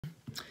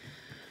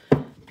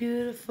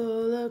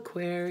Beautiful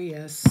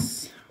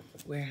Aquarius,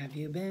 where have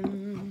you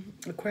been?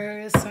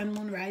 Aquarius, Sun,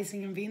 Moon,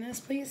 Rising, and Venus,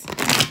 please.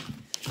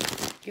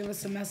 Give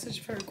us a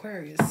message for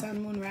Aquarius,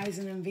 Sun, Moon,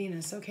 Rising, and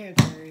Venus. Okay,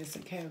 Aquarius.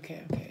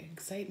 Okay.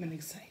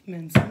 Excitement.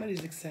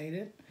 Somebody's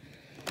excited.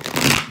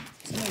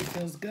 Somebody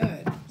feels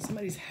good.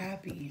 Somebody's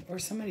happy. Or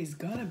somebody's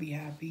gonna be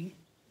happy.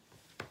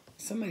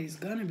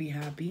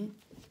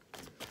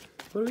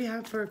 What do we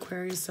have for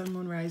Aquarius, Sun,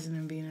 Moon, Rising,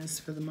 and Venus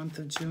for the month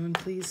of June,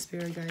 please,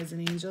 Spirit Guides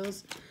and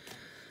Angels?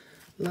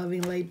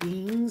 Loving light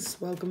beings,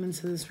 welcome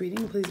into this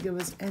reading. Please give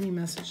us any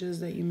messages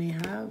that you may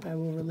have. I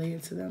will relay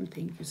it to them.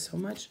 Thank you so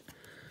much.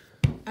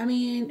 I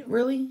mean,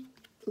 really?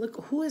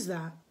 Look, who is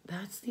that?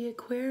 That's the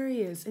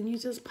Aquarius. And you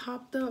just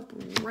popped up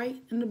right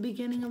in the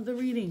beginning of the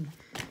reading.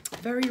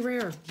 Very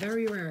rare.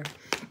 Very rare.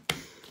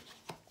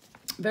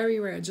 Very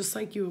rare. Just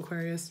like you,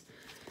 Aquarius.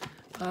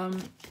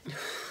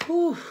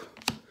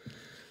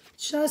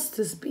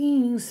 Justice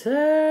being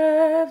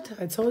served.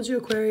 I told you,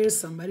 Aquarius,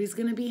 somebody's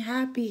going to be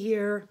happy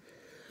here.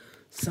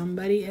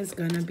 Somebody is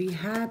going to be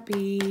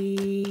happy.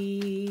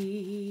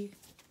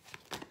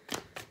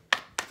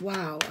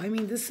 Wow. I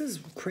mean, this is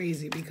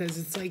crazy because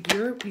it's like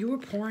you were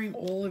pouring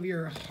all of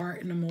your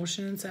heart and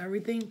emotion into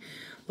everything,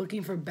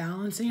 looking for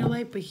balance in your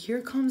life. But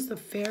here comes the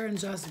fair and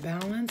just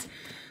balance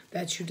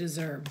that you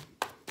deserve.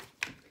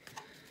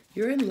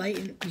 You're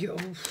enlightened.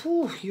 The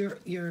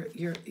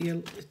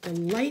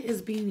light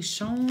is being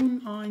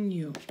shown on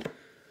you.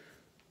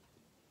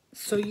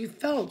 So you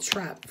felt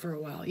trapped for a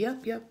while.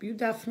 Yep. You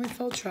definitely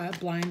felt trapped,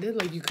 blinded,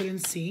 like you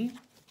couldn't see.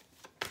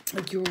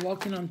 Like you were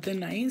walking on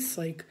thin ice,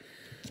 like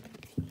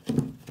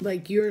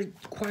you're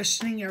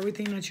questioning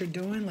everything that you're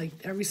doing, like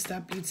every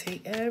step you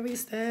take, every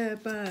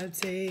step I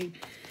take.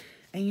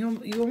 And you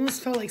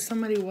almost felt like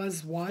somebody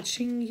was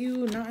watching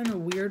you, not in a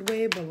weird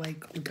way, but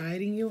like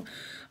guiding you.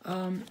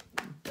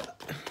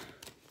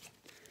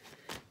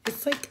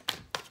 It's like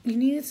you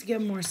needed to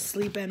get more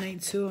sleep at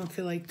night too. I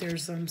feel like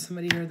there's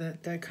somebody here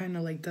that kind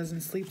of like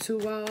doesn't sleep too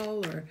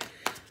well or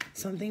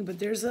something. But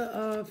there's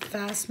a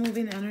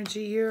fast-moving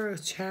energy here, a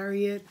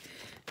chariot,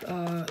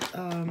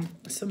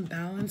 some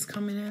balance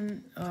coming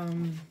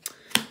in,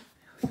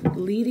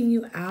 leading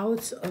you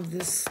out of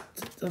this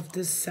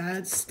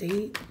sad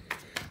state.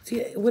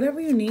 See,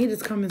 whatever you need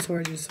is coming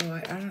towards you. So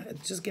I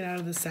don't just get out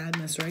of the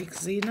sadness, right?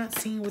 Because you're not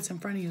seeing what's in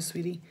front of you,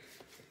 sweetie.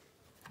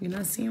 You're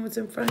not seeing what's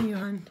in front of you,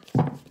 hon.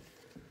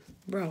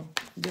 Bro,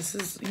 this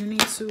is, you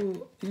need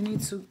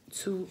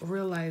to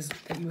realize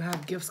that you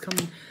have gifts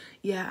coming.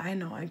 Yeah, I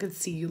know. I could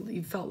see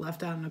you felt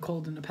left out in the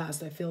cold in the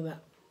past. I feel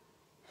that.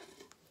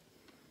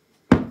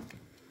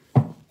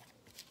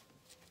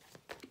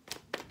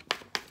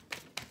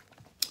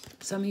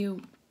 Some of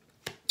you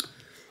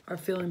are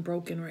feeling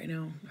broken right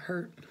now,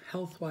 hurt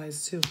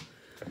health-wise too.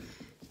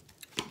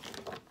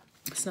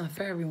 It's not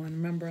for everyone.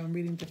 Remember, I'm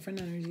reading different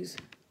energies.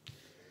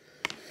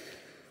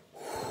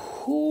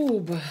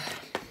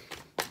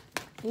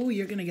 Ooh,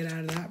 you're going to get out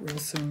of that real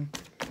soon.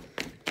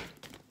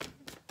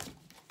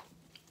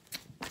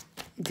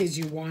 Did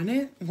you want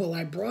it? Well,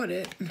 I brought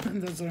it.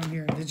 That's what I'm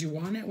hearing. Did you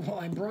want it? Well,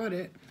 I brought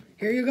it.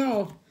 Here you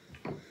go.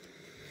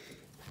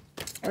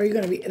 Are you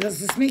going to be... Does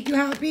this make you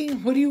happy?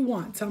 What do you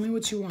want? Tell me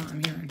what you want.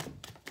 I'm hearing.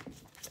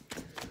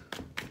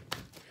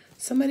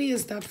 Somebody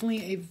is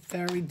definitely a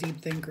very deep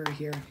thinker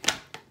here.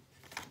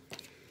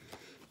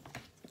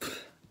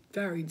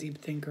 Very deep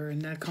thinker.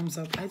 And that comes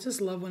up. I just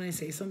love when I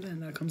say something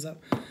and that comes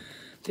up.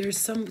 There's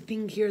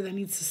something here that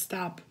needs to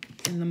stop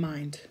in the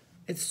mind.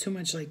 It's too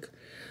much like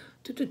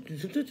you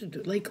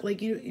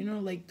know,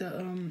 like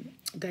the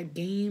that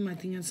game. I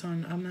think it's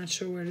on. I'm not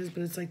sure where it is,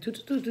 but it's like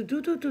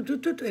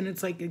and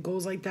it's like it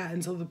goes like that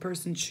until the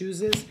person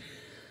chooses.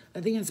 I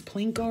think it's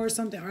Plinko or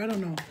something. I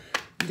don't know.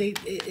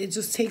 It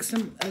just takes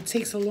them. It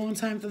takes a long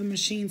time for the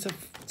machine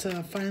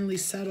to finally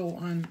settle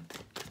on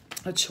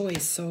a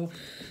choice. So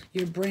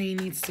your brain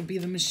needs to be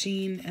the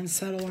machine and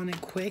settle on it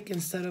quick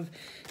instead of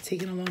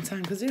taking a long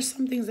time, because there's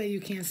some things that you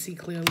can't see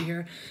clearly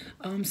here.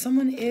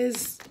 Someone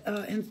is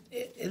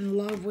in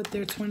love with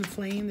their twin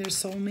flame, their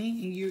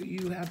soulmate, and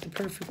you have the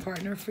perfect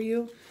partner for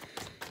you.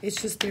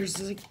 It's just there's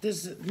a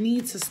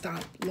need to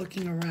stop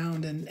looking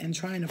around and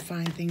trying to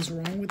find things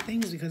wrong with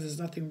things, because there's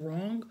nothing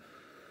wrong.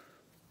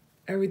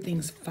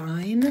 Everything's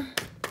fine.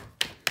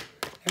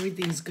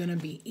 Everything's gonna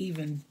be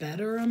even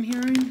better, I'm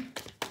hearing.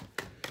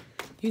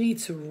 You need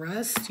to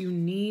rest. You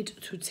need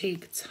to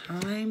take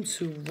time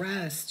to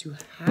rest. You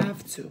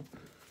have to.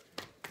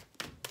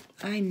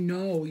 I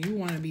know you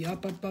want to be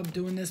up,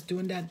 doing this,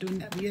 doing that.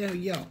 Yeah,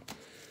 yo.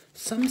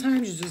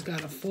 Sometimes you just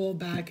got to fall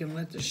back and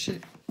let the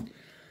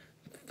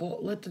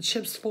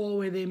chips fall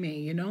where they may,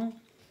 you know?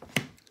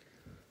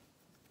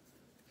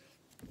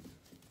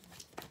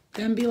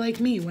 Then be like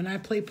me. When I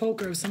play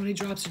poker, if somebody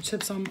drops their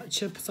chips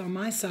on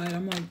my side,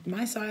 I'm like,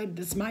 my side,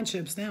 it's my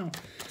chips now.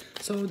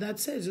 So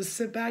that's it. Just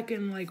sit back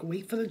and like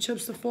wait for the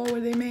chips to fall where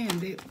they may.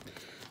 And they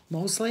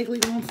most likely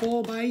gonna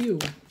fall by you,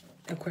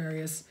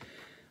 Aquarius.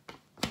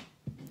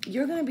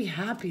 You're gonna be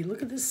happy.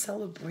 Look at this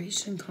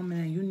celebration coming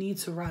in. You need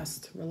to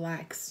rest.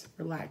 Relax.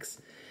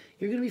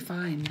 You're going to be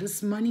fine.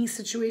 This money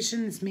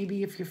situation is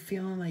maybe if you're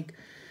feeling like,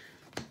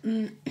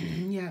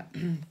 yeah,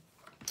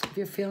 if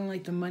you're feeling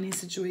like the money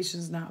situation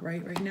is not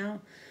right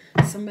now,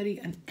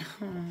 somebody,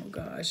 oh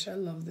gosh, I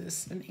love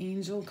this. An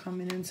angel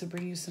coming in to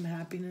bring you some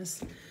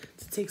happiness,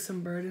 to take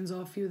some burdens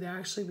off you. They're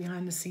actually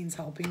behind the scenes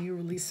helping you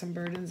release some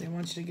burdens. They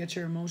want you to get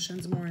your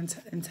emotions more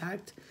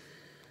intact.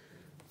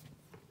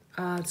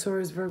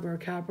 Taurus, Virgo, or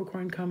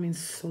Capricorn coming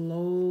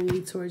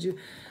slowly towards you,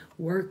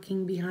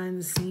 working behind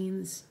the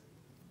scenes.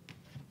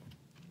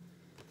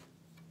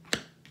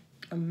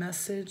 A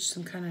message,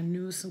 some kind of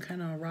news, some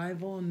kind of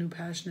arrival, a new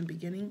passionate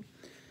beginning.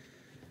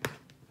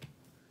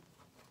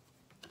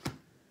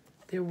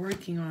 They're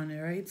working on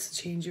it, right? To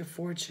change your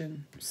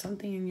fortune.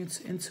 Something in your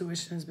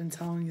intuition has been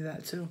telling you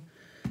that too.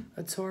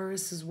 A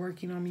Taurus is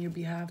working on your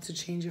behalf to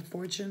change your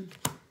fortune.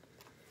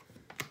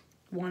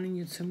 Wanting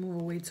you to move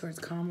away towards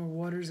calmer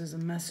waters as a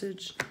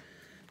message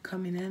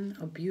coming in.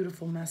 A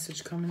beautiful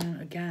message coming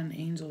in. Again,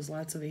 angels,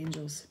 lots of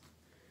angels.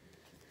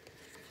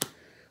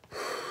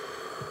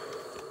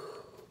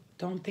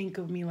 Don't think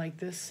of me like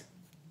this.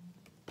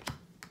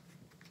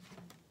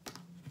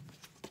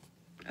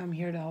 I'm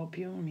here to help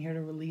you. I'm here to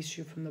release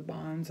you from the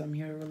bonds. I'm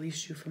here to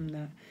release you from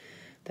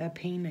that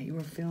pain that you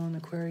were feeling,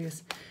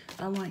 Aquarius.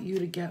 I want you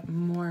to get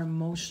more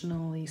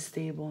emotionally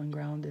stable and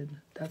grounded.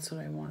 That's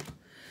what I want.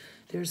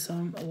 There's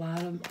a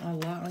lot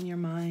on your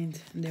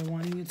mind, and they're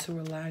wanting you to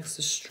relax.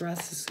 The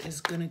stress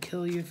is gonna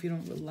kill you if you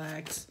don't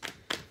relax.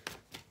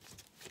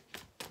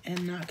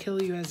 And not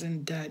kill you as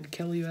in dead,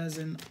 kill you as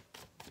in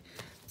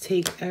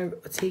take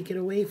it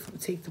away from,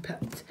 take the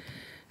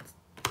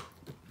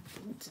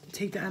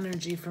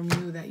energy from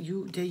you that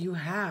you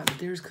have.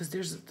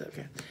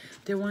 Okay.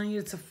 They're wanting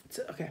you to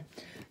okay.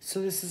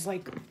 So this is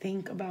like,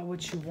 think about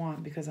what you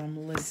want because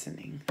I'm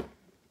listening.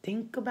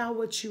 Think about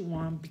what you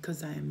want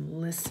because I am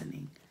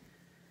listening.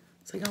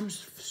 It's like I'm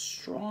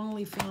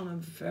strongly feeling a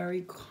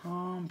very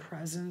calm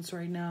presence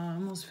right now. I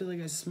almost feel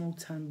like I smoked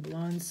 10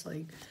 blunts.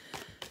 Like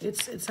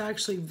it's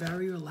actually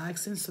very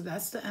relaxing. So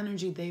that's the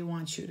energy they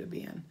want you to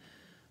be in.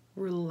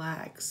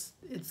 Relax.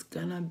 It's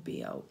gonna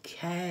be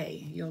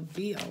okay. You'll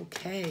be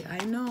okay.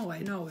 I know.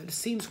 It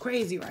seems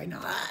crazy right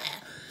now.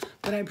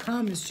 But I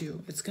promise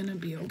you, it's gonna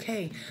be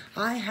okay.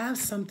 I have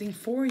something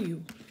for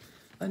you.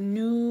 A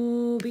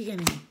new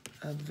beginning.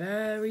 A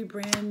very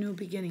brand new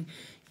beginning.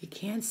 You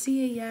can't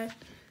see it yet.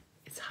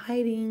 It's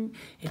hiding.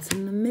 It's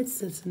in the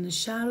midst. It's in the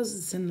shadows.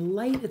 It's in the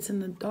light. It's in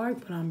the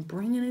dark. But I'm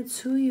bringing it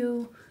to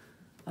you.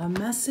 A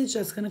message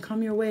that's gonna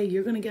come your way.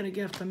 You're gonna get a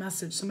gift, a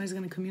message. Somebody's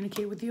gonna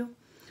communicate with you.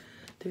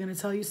 They're going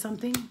to tell you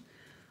something.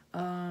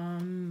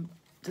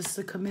 This is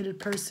a committed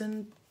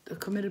person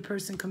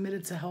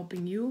committed to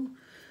helping you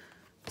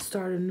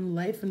start a new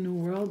life, a new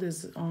world.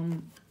 There's a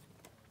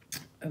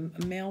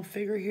male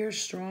figure here,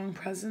 strong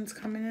presence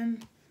coming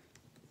in.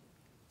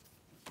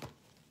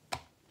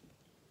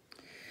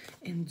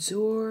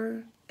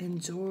 Endure. You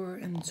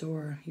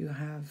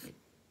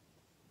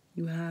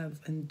have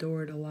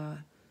endured a lot.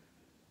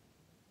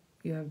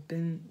 You've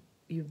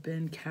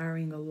been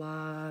carrying a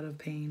lot of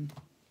pain.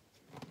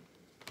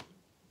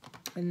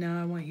 And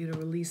now I want you to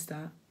release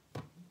that.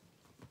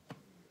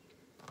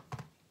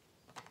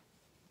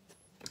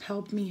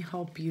 Help me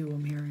help you,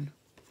 I'm hearing.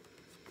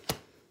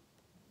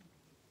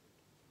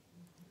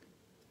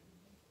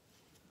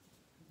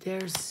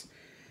 It's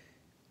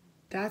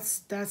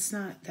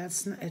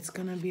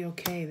gonna be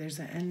okay. There's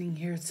an ending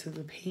here to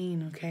the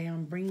pain, okay?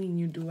 I'm bringing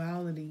you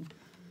duality.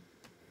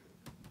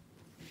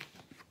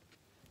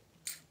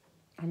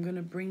 I'm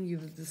gonna bring you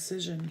the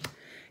decision.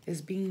 Is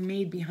being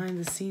made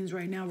behind the scenes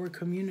right now. We're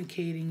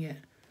communicating it.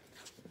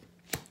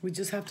 We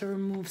just have to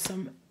remove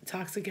some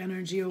toxic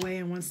energy away,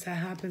 and once that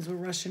happens, we're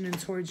rushing in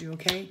towards you,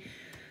 okay?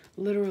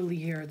 Literally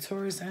here,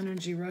 Taurus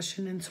energy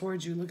rushing in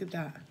towards you. Look at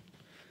that.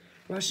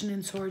 Rushing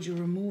in towards you,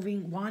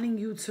 wanting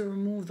you to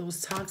remove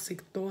those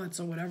toxic thoughts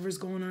or whatever's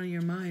going on in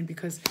your mind,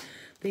 because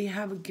they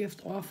have a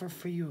gift offer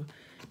for you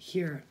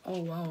here.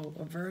 Oh, wow,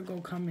 a Virgo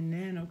coming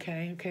in,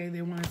 okay?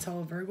 They want to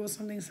tell a Virgo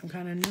something, some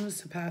kind of news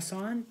to pass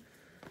on.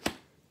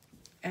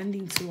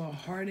 Ending to a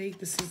heartache.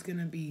 This is going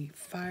to be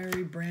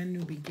fiery, brand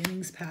new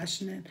beginnings,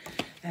 passionate.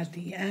 At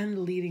the end,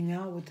 leading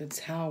out with the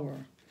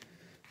Tower.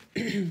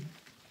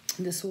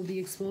 This will be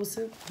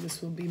explosive.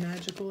 This will be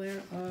magical,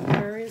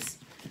 Aquarius.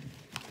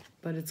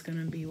 But it's going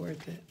to be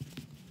worth it.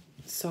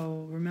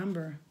 So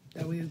remember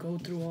that we go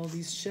through all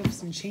these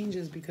shifts and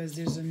changes because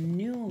there's a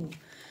new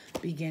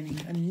beginning,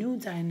 a new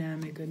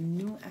dynamic, a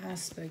new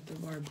aspect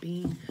of our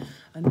being,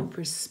 a new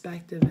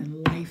perspective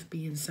and life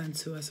being sent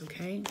to us,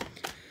 okay?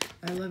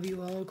 I love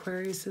you all,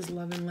 Aquarius.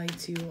 Love and light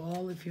to you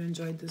all. If you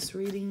enjoyed this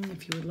reading,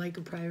 if you would like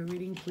a private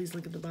reading, please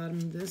look at the bottom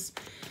of this.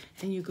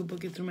 And you could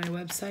book it through my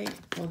website.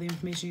 All the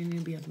information you need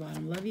to be at the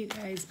bottom. Love you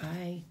guys.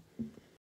 Bye.